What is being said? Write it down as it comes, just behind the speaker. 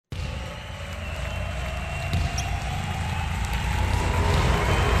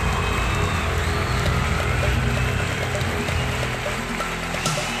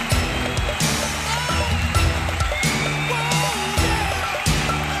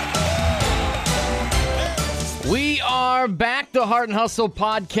are back, the Heart and Hustle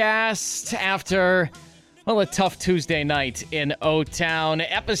podcast, after, a tough Tuesday night in O-Town.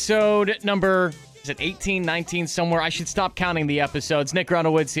 Episode number, is it 18, 19, somewhere? I should stop counting the episodes. Nick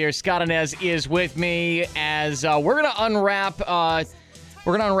Grunowitz here. Scott Inez is with me as we're going to unwrap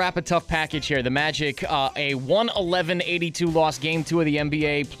a tough package here. The Magic, a 111-82 loss, Game 2 of the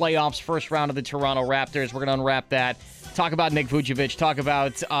NBA playoffs, first round of the Toronto Raptors. We're going to unwrap that. Talk about Nick Vucevic. Talk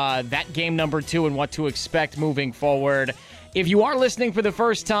about that game number 2 and what to expect moving forward. If you are listening for the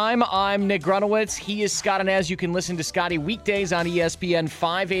first time, I'm Nick Grunowitz. He is Scott Inez. You can listen to Scotty weekdays on ESPN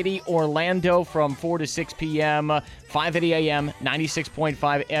 580 Orlando from 4 to 6 p.m., 580 a.m., 96.5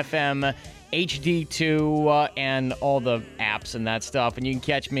 FM, HD2, and all the apps and that stuff. And you can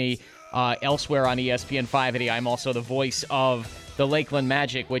catch me elsewhere on ESPN 580. I'm also the voice of the Lakeland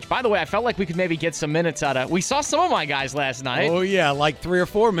Magic, which, by the way, I felt like we could maybe get some minutes out of. We saw some of my guys last night. Oh, yeah, like 3 or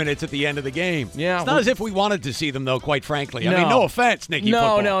 4 minutes at the end of the game. Yeah. It's not as if we wanted to see them, though, quite frankly. No. I mean, no offense, Nicky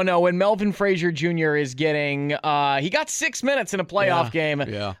football. No. When Melvin Frazier Jr. is getting, he got 6 minutes in a playoff game.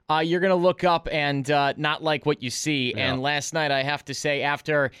 Yeah. You're going to look up and not like what you see. Yeah. And last night, I have to say,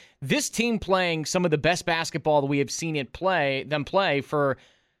 after this team playing some of the best basketball that we have seen them play for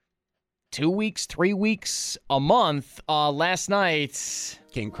 2 weeks, 3 weeks, a month, last night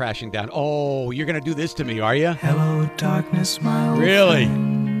Came crashing down. Oh, you're going to do this to me, are you? Hello, darkness, my old Really?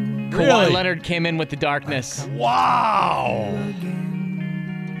 friend. Kawhi Leonard came in with the darkness. Wow.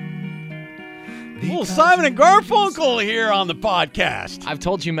 Little Simon and Garfunkel here on the podcast. I've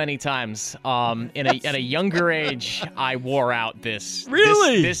told you many times, at a younger age, I wore out this.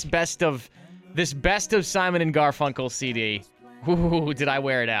 Really? This best of Simon and Garfunkel CD. Ooh, did I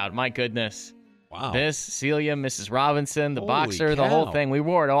wear it out? My goodness. Wow. This, Celia, Mrs. Robinson, the Holy boxer, the cow. whole thing. We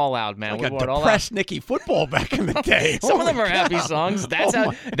wore it all out, man. Like we a wore it all out. depressed Nicky football back in the day. Some of them Holy are happy cow. songs.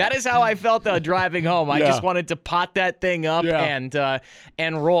 That is how I felt driving home. I Yeah. just wanted to pot that thing up Yeah.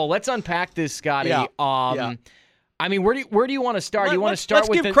 and roll. Let's unpack this, Scotty. Yeah. Yeah. I mean, where do you want to start? Do you want to start Let's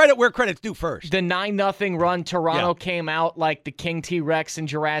with give credit where credit's due first. the 9-0 run? Toronto Yeah. came out like the King T-Rex in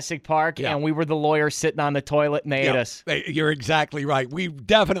Jurassic Park, Yeah. and we were the lawyers sitting on the toilet, and they ate us. You're exactly right. We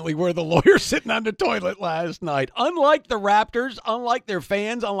definitely were the lawyers sitting on the toilet last night. Unlike the Raptors, unlike their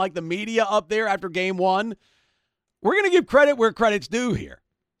fans, unlike the media up there after Game 1, we're going to give credit where credit's due here.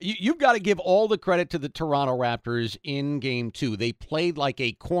 You've got to give all the credit to the Toronto Raptors in Game 2. They played like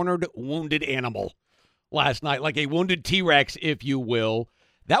a cornered, wounded animal last night, like a wounded T-Rex, if you will.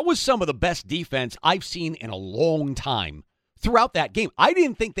 That was some of the best defense I've seen in a long time throughout that game. I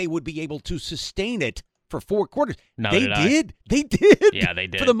didn't think they would be able to sustain it for 4 quarters. No, They did I. did. They did. Yeah, they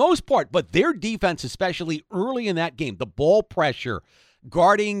did. For the most part. But their defense, especially early in that game, the ball pressure,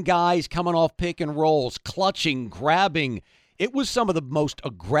 guarding guys coming off pick and rolls, clutching, grabbing, it was some of the most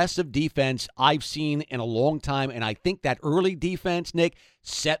aggressive defense I've seen in a long time, and I think that early defense, Nick,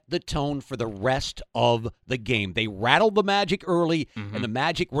 set the tone for the rest of the game. They rattled the Magic early, and the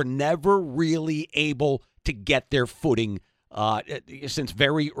Magic were never really able to get their footing since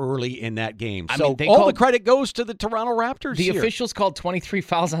very early in that game. I So mean, they all the called- credit goes to the Toronto Raptors The here. officials called 23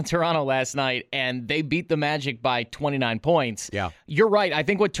 fouls on Toronto last night, and they beat the Magic by 29 points. Yeah. You're right. I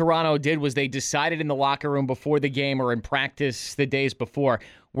think what Toronto did was they decided in the locker room before the game or in practice the days before,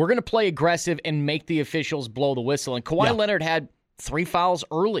 we're going to play aggressive and make the officials blow the whistle. And Kawhi Yeah. Leonard had 3 fouls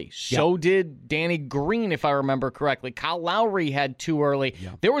early. So did Danny Green, if I remember correctly. Kyle Lowry had 2 early.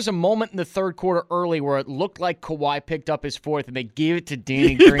 Yeah. There was a moment in the third quarter early where it looked like Kawhi picked up his 4th, and they gave it to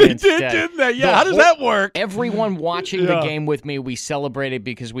Danny Green They instead. did, didn't they? Yeah, The how does whole- that work? Everyone watching the Yeah. game with me, we celebrated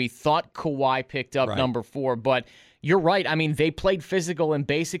because we thought Kawhi picked up Right. number 4. But you're right. I mean, they played physical and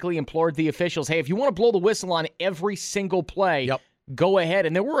basically implored the officials, hey, if you want to blow the whistle on every single play, Yep. go ahead.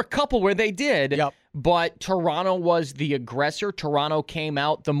 And there were a couple where they did. Yep. But Toronto was the aggressor. Toronto came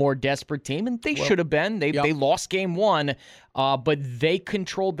out the more desperate team, and they should have been. They lost Game 1, but they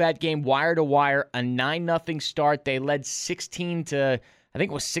controlled that game wire to wire. A 9-0 start. They led 16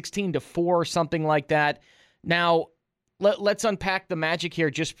 to 4 or something like that. Now, let's unpack the Magic here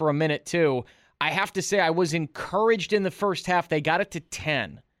just for a minute, too. I have to say I was encouraged in the first half. They got it to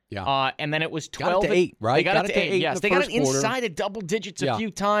 10. Yeah. And then it was Got it 12. to 8, right? They got it to 8. in Yes, the they got first it inside quarter. of double digits a Yeah. few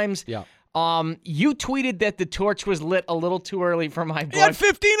times. Yeah. You tweeted that the torch was lit a little too early for my boy. He had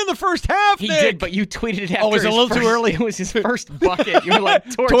 15 in the first half, He Nick. did, but you tweeted it after was it a his little too first- early? It was his first bucket. You were like,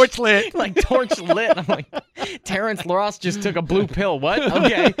 Torch lit. Like, torch lit. I'm like, Terrence Ross just took a blue pill. What?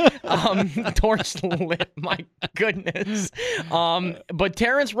 Okay. Torch lit. My goodness. But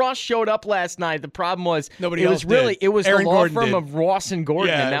Terrence Ross showed up last night. The problem was Nobody it else was really did. it was Aaron the law Gordon firm did. of Ross and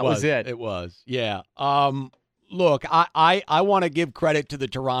Gordon, and that was it. It was. Yeah. Look, I want to give credit to the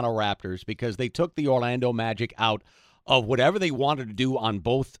Toronto Raptors because they took the Orlando Magic out of whatever they wanted to do on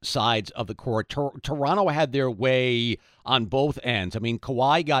both sides of the court. Toronto had their way on both ends. I mean,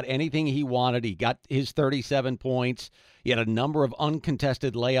 Kawhi got anything he wanted. He got his 37 points. He had a number of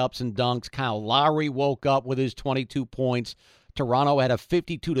uncontested layups and dunks. Kyle Lowry woke up with his 22 points. Toronto had a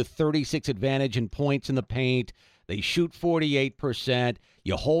 52-36 advantage in points in the paint. They shoot 48%.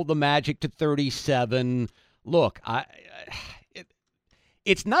 You hold the Magic to 37. Look,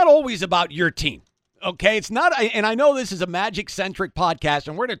 it's not always about your team. Okay, it's not, and I know this is a Magic-centric podcast,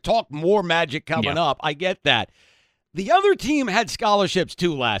 and we're going to talk more Magic coming up. I get that. The other team had scholarships,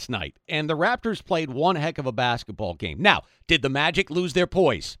 too, last night, and the Raptors played one heck of a basketball game. Now, did the Magic lose their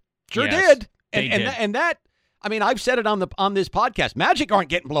poise? Sure did. And that, I mean, I've said it on this podcast. Magic aren't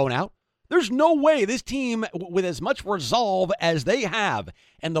getting blown out. There's no way this team, with as much resolve as they have,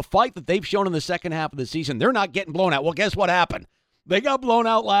 and the fight that they've shown in the second half of the season, they're not getting blown out. Well, guess what happened? They got blown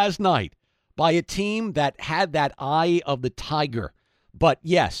out last night by a team that had that eye of the tiger. But,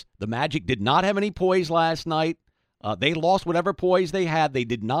 yes, the Magic did not have any poise last night. They lost whatever poise they had. They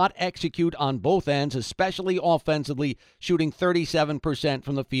did not execute on both ends, especially offensively, shooting 37%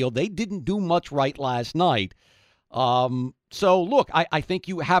 from the field. They didn't do much right last night. So, look, I think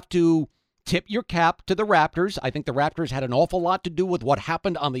you have to tip your cap to the Raptors. I think the Raptors had an awful lot to do with what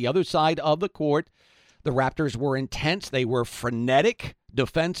happened on the other side of the court. The Raptors were intense. They were frenetic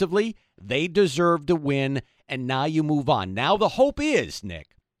defensively. They deserved to win, and now you move on. Now the hope is,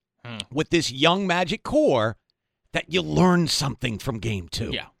 Nick, with this young Magic core, that you learn something from Game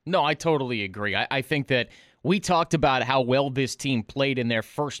 2. Yeah. No, I totally agree. I think that we talked about how well this team played in their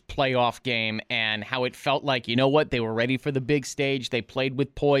first playoff game and how it felt like, you know what, they were ready for the big stage. They played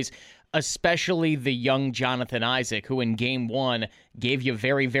with poise, especially the young Jonathan Isaac, who in Game 1 gave you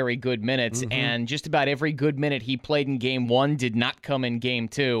very, very good minutes, and just about every good minute he played in Game 1 did not come in Game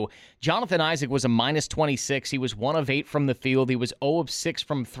 2. Jonathan Isaac was a minus 26. He was 1 of 8 from the field. He was 0 of 6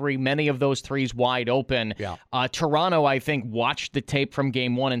 from 3, many of those threes wide open. Yeah. Toronto, I think, watched the tape from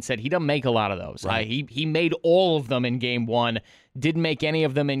Game 1 and said he doesn't make a lot of those. Right. He made all of them in Game 1, didn't make any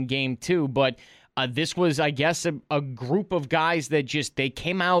of them in Game 2, but this was, I guess, a group of guys that just, they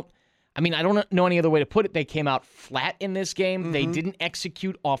came out, I mean, I don't know any other way to put it. They came out flat in this game. They didn't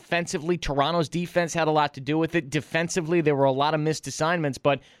execute offensively. Toronto's defense had a lot to do with it. Defensively, there were a lot of missed assignments,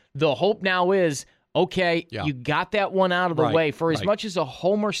 but the hope now is, okay, you got that one out of the way. For as much as a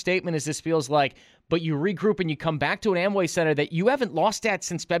homer statement as this feels like, but you regroup and you come back to an Amway Center that you haven't lost at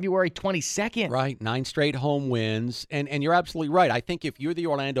since February 22nd. Right, 9 straight home wins. And you're absolutely right. I think if you're the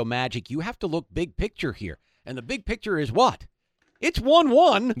Orlando Magic, you have to look big picture here. And the big picture is what? It's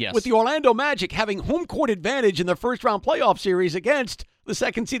 1-1 with the Orlando Magic having home court advantage in the first-round playoff series against the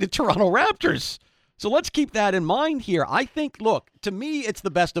second-seeded Toronto Raptors. So let's keep that in mind here. I think, look, to me, it's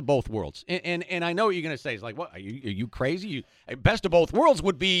the best of both worlds. And I know what you're going to say. It's like, what, are you crazy? Best of both worlds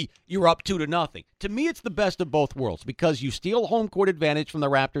would be you're up 2-0. To me, it's the best of both worlds because you steal home court advantage from the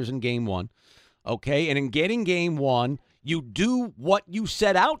Raptors in Game 1, okay? And in getting Game 1, you do what you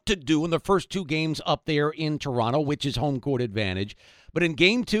set out to do in the first 2 games up there in Toronto, which is home court advantage. But in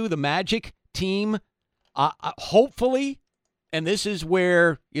Game 2, the Magic team, hopefully, and this is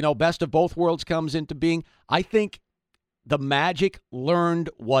where, best of both worlds comes into being, I think the Magic learned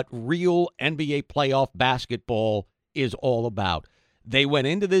what real NBA playoff basketball is all about. They went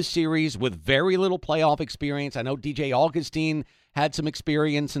into this series with very little playoff experience. I know DJ Augustine had some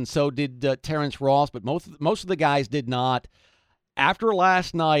experience, and so did Terrence Ross, but most of the guys did not. After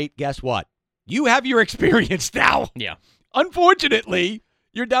last night, guess what? You have your experience now. Yeah. Unfortunately,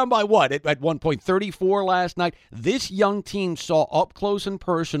 you're down by what? At one point, 34 last night. This young team saw up close and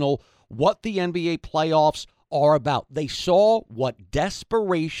personal what the NBA playoffs are about. They saw what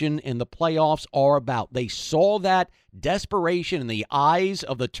desperation in the playoffs are about. They saw that desperation in the eyes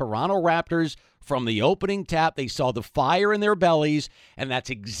of the Toronto Raptors from the opening tap. They saw the fire in their bellies, and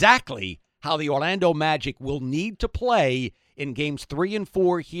that's exactly how the Orlando Magic will need to play in games 3 and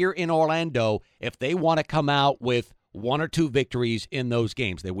 4 here in Orlando if they want to come out with 1 or 2 victories in those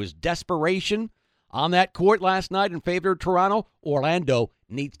games. There was desperation on that court last night in favor of Toronto. Orlando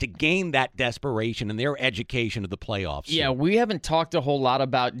needs to gain that desperation in their education of the playoffs. Yeah, we haven't talked a whole lot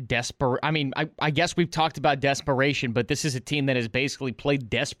about I guess we've talked about desperation, but this is a team that has basically played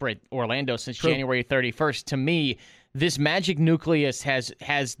desperate Orlando since January 31st. To me, this Magic nucleus has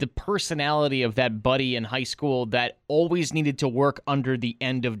the personality of that buddy in high school that always needed to work under the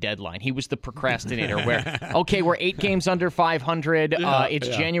end of deadline. He was the procrastinator where, okay, we're 8 games under 500. It's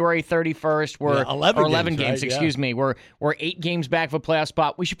January 31st. We're 11 games, right? excuse me. We're 8 games back of a playoff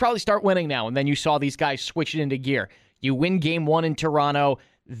spot. We should probably start winning now. And then you saw these guys switch it into gear. You win Game 1 in Toronto.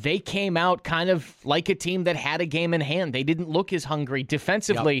 they came out kind of like a team that had a game in hand. They didn't look as hungry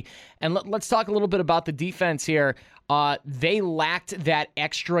defensively. Yep. And let's talk a little bit about the defense here. They lacked that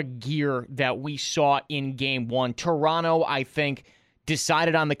extra gear that we saw in game one. Toronto, I think,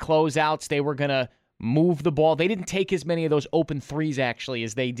 decided on the closeouts. They were going to move the ball. They didn't take as many of those open threes, actually,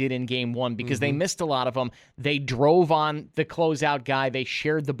 as they did in game one because they missed a lot of them. They drove on the closeout guy. They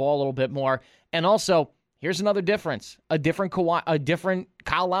shared the ball a little bit more. And also, here's another difference. A different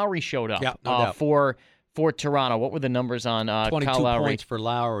Kyle Lowry showed up for Toronto. What were the numbers on 22 Kyle Lowry? points for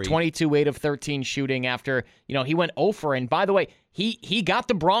Lowry. 22, 8 of 13 shooting after, he went 0 for. And by the way, he got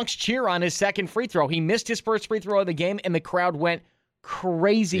the Bronx cheer on his second free throw. He missed his first free throw of the game, and the crowd went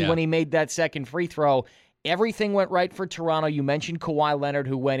crazy when he made that second free throw. Everything went right for Toronto. You mentioned Kawhi Leonard,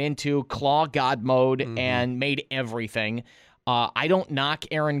 who went into claw God mode and made everything. I don't knock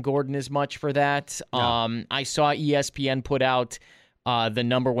Aaron Gordon as much for that. No. I saw ESPN put out the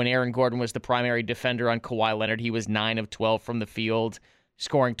number when Aaron Gordon was the primary defender on Kawhi Leonard. He was 9 of 12 from the field,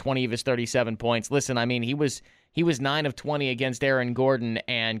 scoring 20 of his 37 points. Listen, I mean, he was 9 of 20 against Aaron Gordon,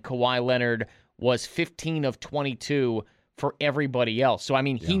 and Kawhi Leonard was 15 of 22 for everybody else. So I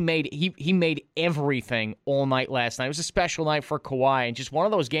mean, he made everything all night last night. It was a special night for Kawhi, and just one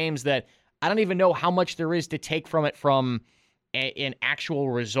of those games that I don't even know how much there is to take from it from an actual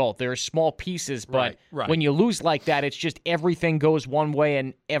result. There are small pieces, but when you lose like that, it's just everything goes one way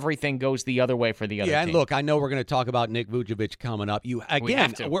and everything goes the other way for the other team. Yeah, and look, I know we're going to talk about Nick Vucevic coming up.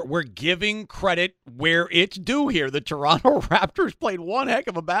 We're giving credit where it's due here. The Toronto Raptors played one heck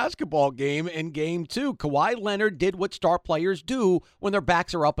of a basketball game in Game 2. Kawhi Leonard did what star players do when their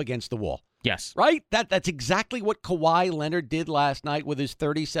backs are up against the wall. Yes. Right? That's exactly what Kawhi Leonard did last night with his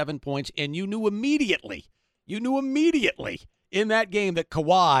 37 points, and you knew immediately in that game that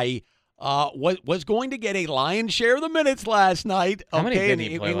Kawhi was going to get a lion's share of the minutes last night. How many did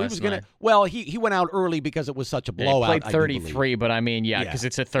he play last night? Well, he went out early because it was such a blowout. He played 33, but I mean, because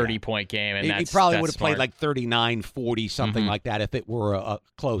it's a 30-point game. And he probably would have played like 39, 40, something like that if it were a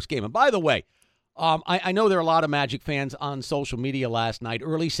close game. And by the way, I know there are a lot of Magic fans on social media last night.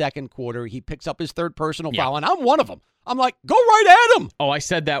 Early second quarter, he picks up his third personal foul, and I'm one of them. I'm like, go right at him. Oh, I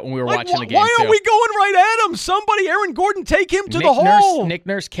said that when we were watching the game, why aren't we going right at him? Somebody, Aaron Gordon, take him to the hole. Nick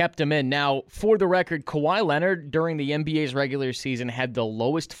Nurse kept him in. Now, for the record, Kawhi Leonard, during the NBA's regular season, had the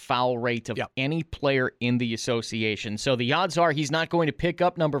lowest foul rate of any player in the association. So the odds are he's not going to pick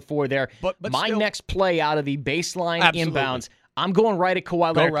up number 4 there. But still, next play out of the baseline inbounds, I'm going right at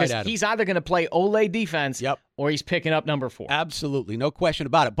Kawhi Leonard because he's either going to play Olay defense or he's picking up number 4. Absolutely. No question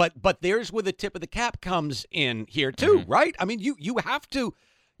about it. But there's where the tip of the cap comes in here too, right? I mean, you have to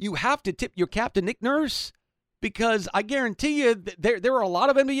tip your cap to Nick Nurse because I guarantee you there are a lot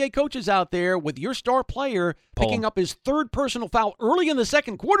of NBA coaches out there with your star player picking up his third personal foul early in the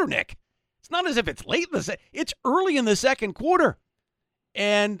second quarter, Nick. It's not as if it's late in it's early in the second quarter.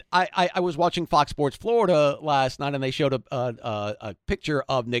 And I was watching Fox Sports Florida last night, and they showed a picture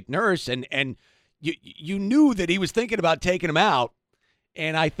of Nick Nurse, and you knew that he was thinking about taking him out.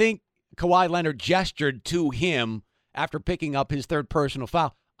 And I think Kawhi Leonard gestured to him after picking up his third personal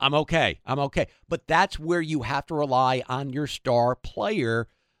foul. I'm okay. But that's where you have to rely on your star player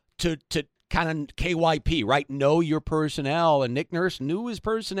to kind of KYP, right? Know your personnel. And Nick Nurse knew his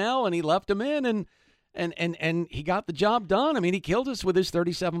personnel, and he left him in, and he got the job done. I mean, he killed us with his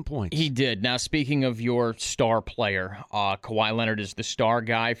 37 points. He did. Now, speaking of your star player, Kawhi Leonard is the star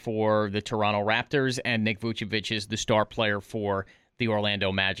guy for the Toronto Raptors, and Nick Vucevic is the star player for the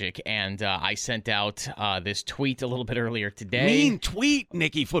Orlando Magic. And I sent out this tweet a little bit earlier today. Mean tweet,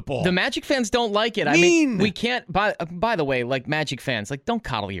 Nicky Football. The Magic fans don't like it. I mean, we can't. By the way, like Magic fans, like don't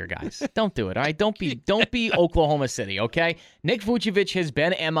coddle your guys. Don't do it. All right, don't be Oklahoma City. Okay, Nick Vucevic has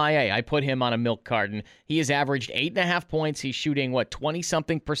been MIA. I put him on a milk carton. He has averaged 8.5 points. He's shooting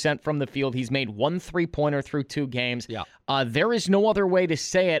 20-something% from the field. He's made 1 3-pointer through 2 games. Yeah. There is no other way to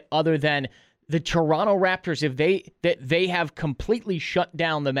say it other than the Toronto Raptors, if they have completely shut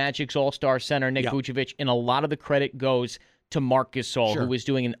down the Magic's All-Star center, Nick Vucevic, and a lot of the credit goes to Marc Gasol, who is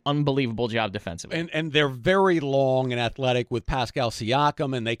doing an unbelievable job defensively. And they're very long and athletic with Pascal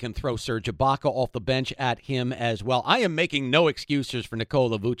Siakam, and they can throw Serge Ibaka off the bench at him as well. I am making no excuses for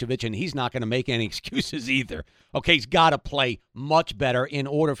Nikola Vucevic, and he's not going to make any excuses either. Okay, he's got to play much better in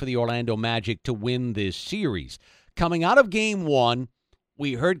order for the Orlando Magic to win this series. Coming out of Game 1,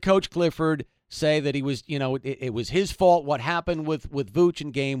 we heard Coach Clifford say that he was, it was his fault what happened with Vooch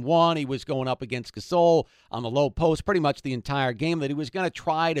in game one. He was going up against Gasol on the low post pretty much the entire game, that he was going to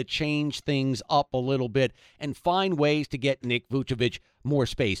try to change things up a little bit and find ways to get Nick Vucevic more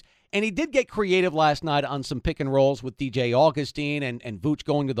space. And he did get creative last night on some pick and rolls with DJ Augustine and Vooch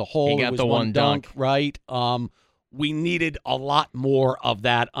going to the hole. He got the one dunk. Right. We needed a lot more of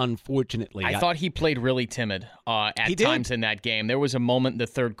that, unfortunately. I thought he played really timid at times in that game. There was a moment in the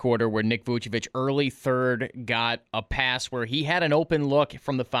third quarter where Nick Vucevic, early third, got a pass where he had an open look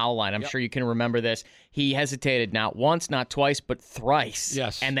from the foul line. I'm sure you can remember this. He hesitated not once, not twice, but thrice.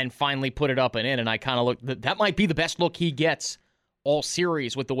 Yes. And then finally put it up and in. And I kind of looked, that might be the best look he gets all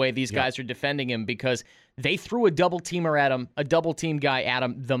series with the way these guys are defending him, because they threw a double teamer at him, a double team guy at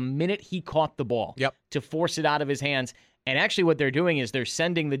him the minute he caught the ball to force it out of his hands. And actually what they're doing is they're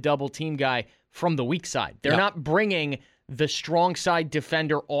sending the double team guy from the weak side. They're not bringing the strong side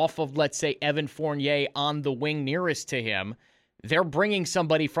defender off of, let's say, Evan Fournier on the wing nearest to him. They're bringing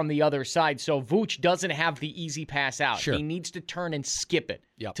somebody from the other side. So Vooch doesn't have the easy pass out. Sure. He needs to turn and skip it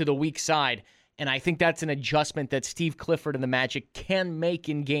to the weak side. And I think that's an adjustment that Steve Clifford and the Magic can make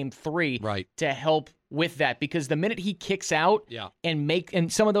in Game 3 to help with that. Because the minute he kicks out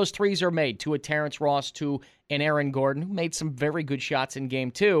and some of those threes are made to a Terrence Ross, to an Aaron Gordon, who made some very good shots in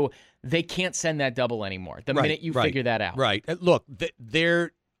Game 2, they can't send that double anymore the minute you figure that out. Right. Look,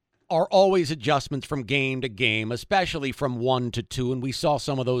 there are always adjustments from game to game, especially from 1 to 2, and we saw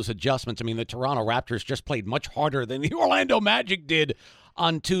some of those adjustments. I mean, the Toronto Raptors just played much harder than the Orlando Magic did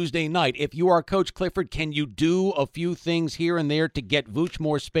on Tuesday night. If you are Coach Clifford, can you do a few things here and there to get Vooch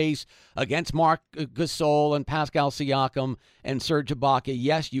more space against Marc Gasol and Pascal Siakam and Serge Ibaka?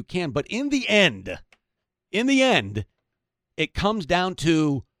 Yes, you can. But in the end, it comes down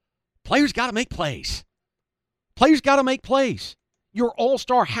to players got to make plays. Players got to make plays. Your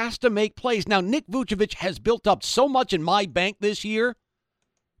all-star has to make plays. Now, Nick Vucevic has built up so much in my bank this year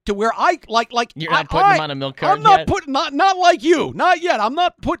to where I like you're not putting him on a milk carton. I'm not putting not like you, not yet. I'm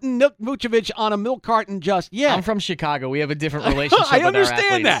not putting Nick Vucevic on a milk carton just yet. I'm from Chicago. We have a different relationship. I understand with our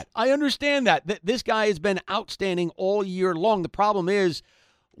athletes. that. I understand that. This guy has been outstanding all year long. The problem is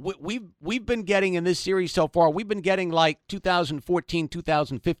we've been getting in this series so far. We've been getting like 2014,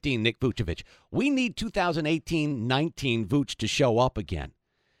 2015 Nick Vucevic. We need 2018-19 Vooch to show up again.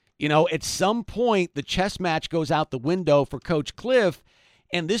 At some point the chess match goes out the window for Coach Cliff.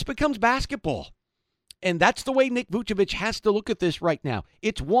 And this becomes basketball. And that's the way Nick Vucevic has to look at this right now.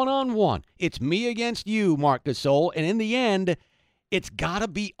 It's one-on-one. It's me against you, Marc Gasol. And in the end, it's got to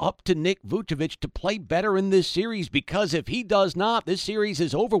be up to Nick Vucevic to play better in this series, because if he does not, this series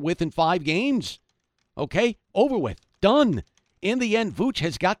is over with in 5 games. Okay? Over with. Done. In the end, Vooch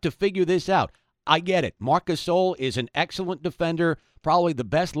has got to figure this out. I get it. Marc Gasol is an excellent defender, probably the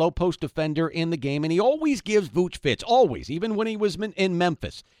best low-post defender in the game, and he always gives Vooch fits, always, even when he was in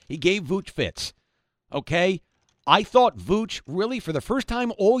Memphis. He gave Vooch fits, okay? I thought Vooch, really, for the first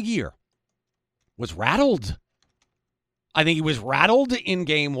time all year, was rattled. I think he was rattled in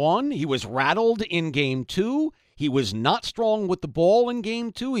Game 1. He was rattled in Game 2. He was not strong with the ball in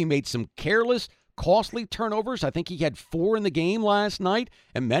Game 2. He made some careless, costly turnovers. I think he had 4 in the game last night,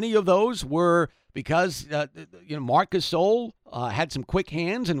 and many of those were because Marc Gasol had some quick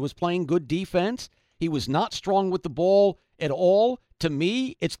hands and was playing good defense. He was not strong with the ball at all. To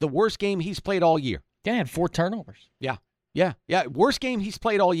me, it's the worst game he's played all year. Yeah, he had 4 turnovers. Yeah. Worst game he's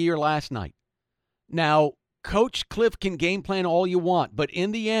played all year last night. Now, Coach Cliff can game plan all you want, but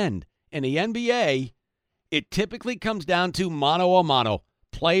in the end, in the NBA, it typically comes down to mano a mano,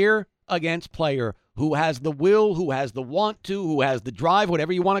 player against player, who has the will, who has the want to, who has the drive,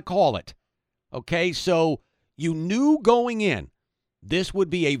 whatever you want to call it. Okay, so you knew going in this would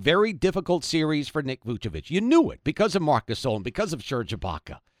be a very difficult series for Nick Vucevic. You knew it because of Marc Gasol and because of Serge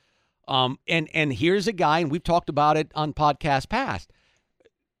Ibaka. And here's a guy, and we've talked about it on podcasts past,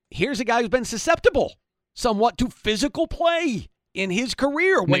 here's a guy who's been susceptible somewhat to physical play in his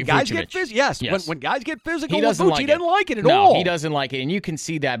career. When Nick guys Vucevic. get physical, yes. When guys get physical, he doesn't he doesn't like it at all. No, he doesn't like it, and you can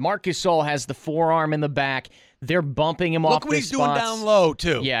see that. Marc Gasol has the forearm in the back. They're bumping him off. Look what he's doing down low,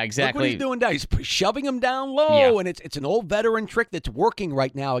 too. Yeah, exactly. Look what he's doing down. He's shoving him down low, and it's an old veteran trick that's working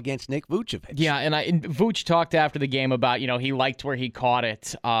right now against Nick Vucevic. Yeah, and Vooch talked after the game about, he liked where he caught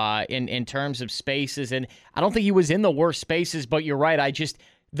it in terms of spaces, and I don't think he was in the worst spaces, but you're right.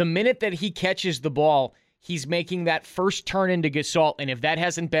 The minute that he catches the ball, he's making that first turn into Gasol, and if that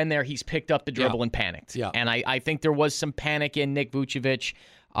hasn't been there, he's picked up the dribble and panicked. Yeah. And I think there was some panic in Nick Vucevic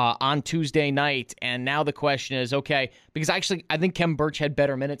on Tuesday night, and now the question is, okay, because I think Khem Birch had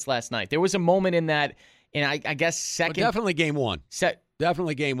better minutes last night. There was a moment in that, I guess second... Well, definitely game 1.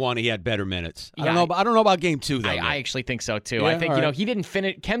 Definitely game one, he had better minutes. Yeah, I don't know about game two, though. I actually think so, too. Yeah, I think, all right. he didn't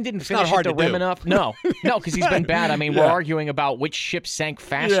finish. Kem didn't not finish hard at the to rim do. enough. No, because he's been bad. I mean, we're arguing about which ship sank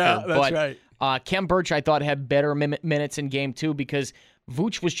faster. Yeah, that's but right. Kem Birch, I thought, had better minutes in game two because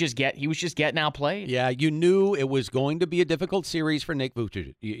Vooch was just getting outplayed. Yeah, you knew it was going to be a difficult series for Nick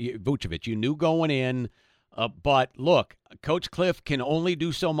Vucevic. You knew going in. But look, Coach Cliff can only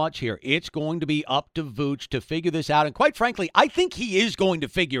do so much here. It's going to be up to Vooch to figure this out. And quite frankly, I think he is going to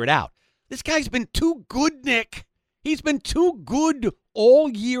figure it out. This guy's been too good, Nick. He's been too good all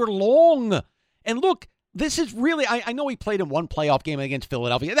year long. And look, this is really, I know he played in one playoff game against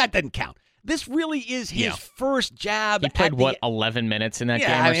Philadelphia. That doesn't count. This really is his first jab. He played, 11 minutes in that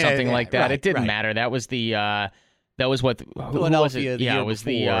game or something like that? Right, it didn't matter. That was what Philadelphia. It was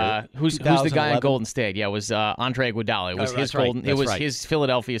who's the guy in Golden State? Yeah, it was Andre Iguodala. It was his Golden. It was his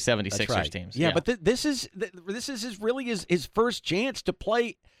Philadelphia 76ers teams. Yeah, but this is his first chance to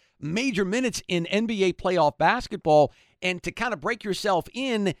play major minutes in NBA playoff basketball and to kind of break yourself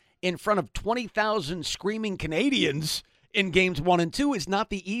in front of 20,000 screaming Canadians in games 1 and 2 is not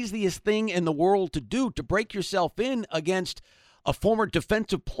the easiest thing in the world to do. To break yourself in against a former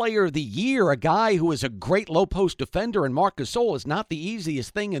defensive player of the year, a guy who is a great low-post defender, and Marc Gasol is not the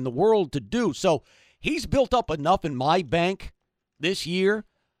easiest thing in the world to do. So he's built up enough in my bank this year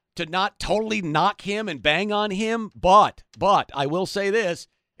to not totally knock him and bang on him. But I will say this,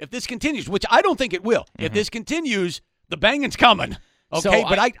 if this continues, which I don't think it will, if this continues, the banging's coming. Okay,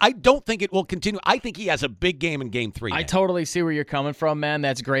 but I don't think it will continue. I think he has a big game in Game 3. I totally see where you're coming from, man.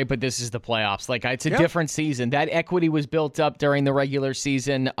 That's great, but this is the playoffs. Like, it's a different season. That equity was built up during the regular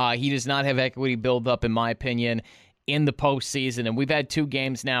season. He does not have equity built up, in my opinion, in the postseason. And we've had 2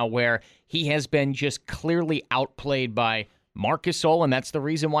 games now where he has been just clearly outplayed by Marc Gasol, and that's the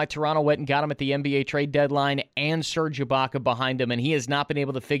reason why Toronto went and got him at the NBA trade deadline, and Serge Ibaka behind him, and he has not been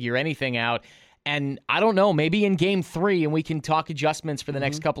able to figure anything out. And I don't know, maybe in Game 3, and we can talk adjustments for the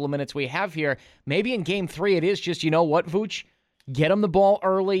next couple of minutes we have here, maybe in Game 3 it is just, you know what, Vooch? Get him the ball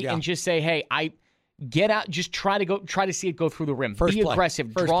early and just say, hey, get out, just try to see it go through the rim. Be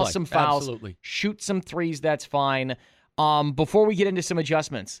aggressive, draw some fouls, shoot some threes, that's fine. Before we get into some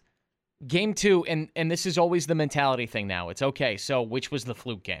adjustments, Game 2, and this is always the mentality thing now. It's okay, so which was the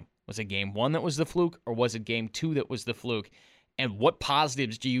fluke game? Was it Game 1 that was the fluke, or was it Game 2 that was the fluke? And what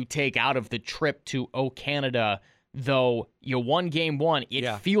positives do you take out of the trip to Canada? Though you won Game 1,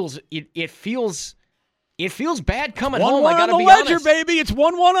 it feels bad coming home. I gotta be honest. 1-1 on the ledger, baby. It's 1-1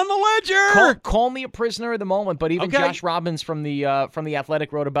 on the ledger. Call me a prisoner of the moment, but even Josh Robbins from the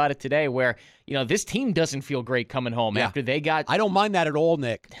Athletic wrote about it today, where this team doesn't feel great coming home after they got. I don't mind that at all,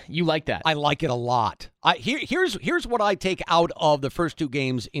 Nick. You like that? I like it a lot. Here's what I take out of the first 2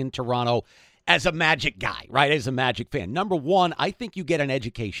 games in Toronto. As a Magic guy, right? As a Magic fan. Number 1, I think you get an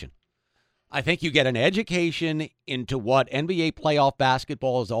education. I think you get an education into what NBA playoff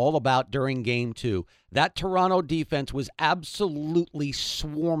basketball is all about during Game 2. That Toronto defense was absolutely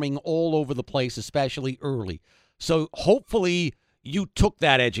swarming all over the place, especially early. So hopefully you took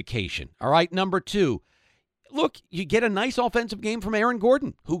that education. All right, number 2, look, you get a nice offensive game from Aaron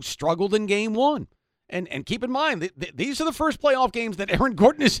Gordon, who struggled in Game 1. And keep in mind, these are the first playoff games that Aaron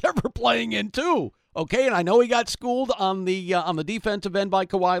Gordon is ever playing in, too. Okay, and I know he got schooled on the defensive end by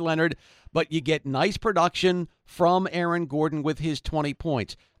Kawhi Leonard, but you get nice production from Aaron Gordon with his 20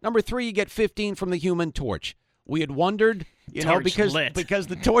 points. Number 3, you get 15 from the Human Torch. We had wondered, because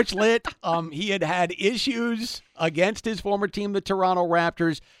the torch lit, he had issues against his former team, the Toronto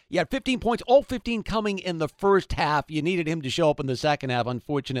Raptors. He had 15 points, all 15 coming in the first half. You needed him to show up in the second half.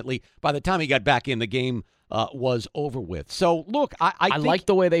 Unfortunately, by the time he got back in, the game was over with. So, look, I think like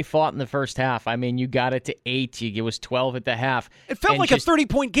the way they fought in the first half. I mean, you got it to 8. It was 12 at the half. It felt like a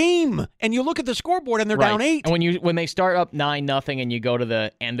 30-point game. And you look at the scoreboard, and they're down 8. And when they start up 9-0 and you go to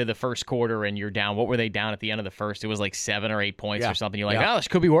the end of the first quarter and you're down, what were they down at the end of the first? It was like 7 or 8 points or something. You're like, oh, this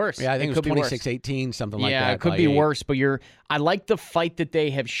could be worse. Yeah, I think it was 26-18, something like that. Yeah, it could be worse. But I like the fight that they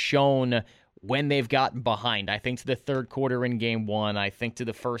have shown when they've gotten behind. I think to the third quarter in Game 1. I think to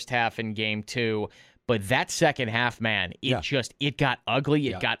the first half in Game 2. But that second half, man, it got ugly.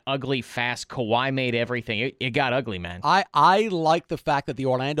 It got ugly fast. Kawhi made everything. It got ugly, man. I like the fact that the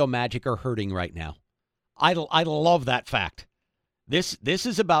Orlando Magic are hurting right now. I love that fact. This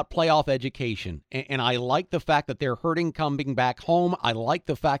is about playoff education, and I like the fact that they're hurting coming back home. I like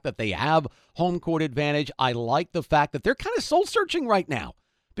the fact that they have home court advantage. I like the fact that they're kind of soul-searching right now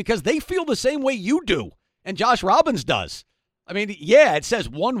because they feel the same way you do, and Josh Robbins does. I mean, yeah, it says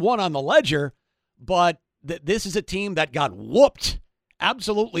 1-1 on the ledger, but this is a team that got whooped,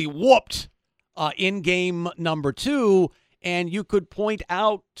 absolutely whooped in game number 2. And you could point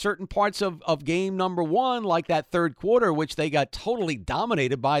out certain parts of game number one, like that third quarter, which they got totally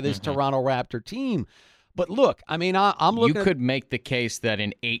dominated by this Toronto Raptor team. But look, I mean, I'm looking. You could make the case that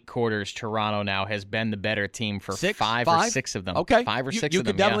in 8 quarters, Toronto now has been the better team for five or six of them. Okay. 5 or 6 of them. You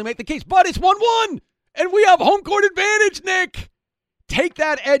could definitely make the case. But it's 1-1, and we have home court advantage, Nick. Take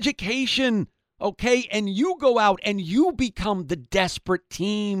that education, okay, and you go out and you become the desperate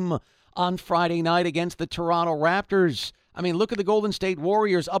team on Friday night against the Toronto Raptors. I mean, look at the Golden State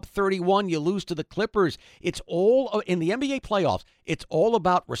Warriors up 31. You lose to the Clippers. It's all in the NBA playoffs. It's all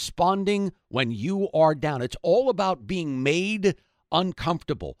about responding when you are down. It's all about being made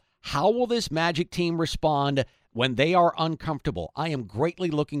uncomfortable. How will this Magic team respond when they are uncomfortable? I am greatly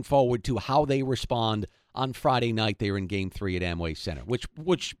looking forward to how they respond on Friday night there in Game 3 at Amway Center,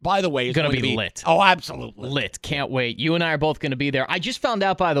 which by the way, is going to be lit. Oh, absolutely. Lit. Can't wait. You and I are both going to be there. I just found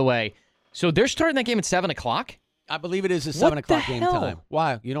out, by the way, so they're starting that game at 7 o'clock? I believe it is a 7 o'clock game hell? time.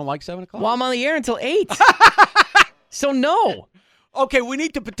 Why? You don't like 7 o'clock? Well, I'm on the air until 8. So, no. Okay, we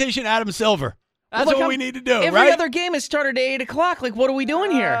need to petition Adam Silver. That's what we need to do, every right? other game is started at 8 o'clock. Like, what are we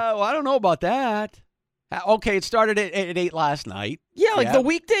doing here? Well, I don't know about that. Okay, it started at 8 last night. Yeah, like the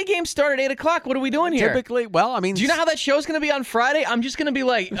weekday game started at 8 o'clock. What are we doing here? Typically, well, I mean. Do you know how that show's going to be on Friday? I'm just going to be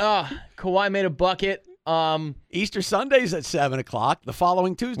like, Kawhi made a bucket. Easter Sunday's at 7 o'clock. The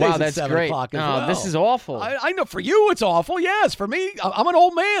following Tuesday's at 7 o'clock as well. This is awful. I know for you it's awful. Yes, for me, I'm an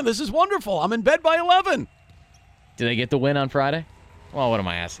old man. This is wonderful. I'm in bed by 11. Did they get the win on Friday? Well, what am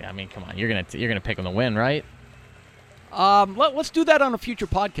I asking? I mean, come on. You're gonna pick them to win, right? Let's do that on a future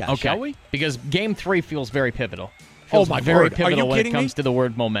podcast, okay. Shall we? Because Game 3 feels very pivotal. Very pivotal Are you when kidding it comes me? to the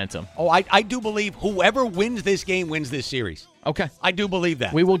word momentum. Oh, I do believe whoever wins this game wins this series. Okay. I do believe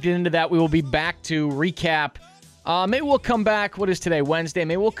that. We will get into that. We will be back to recap. Maybe we'll come back. What is today? Wednesday.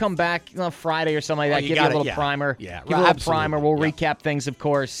 Maybe we'll come back Friday or something like that. Give you a little primer. Yeah, give you a little primer. We'll recap things, of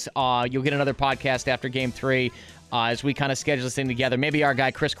course. You'll get another podcast after Game 3 as we kind of schedule this thing together. Maybe our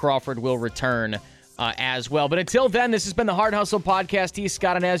guy Chris Crawford will return as well. But until then, this has been the Hard Hustle Podcast. He's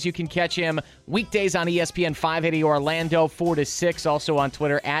Scott Inez. You can catch him weekdays on ESPN 580 Orlando, 4 to 6. Also on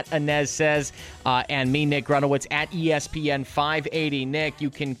Twitter at Inez Says. And me, Nick Grunowitz, at ESPN 580. Nick,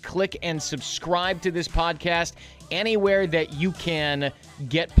 you can click and subscribe to this podcast anywhere that you can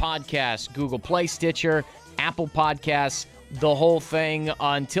get podcasts. Google Play, Stitcher, Apple Podcasts, the whole thing.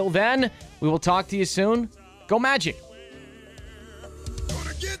 Until then, we will talk to you soon. Go Magic.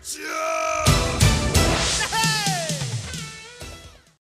 Gonna get you.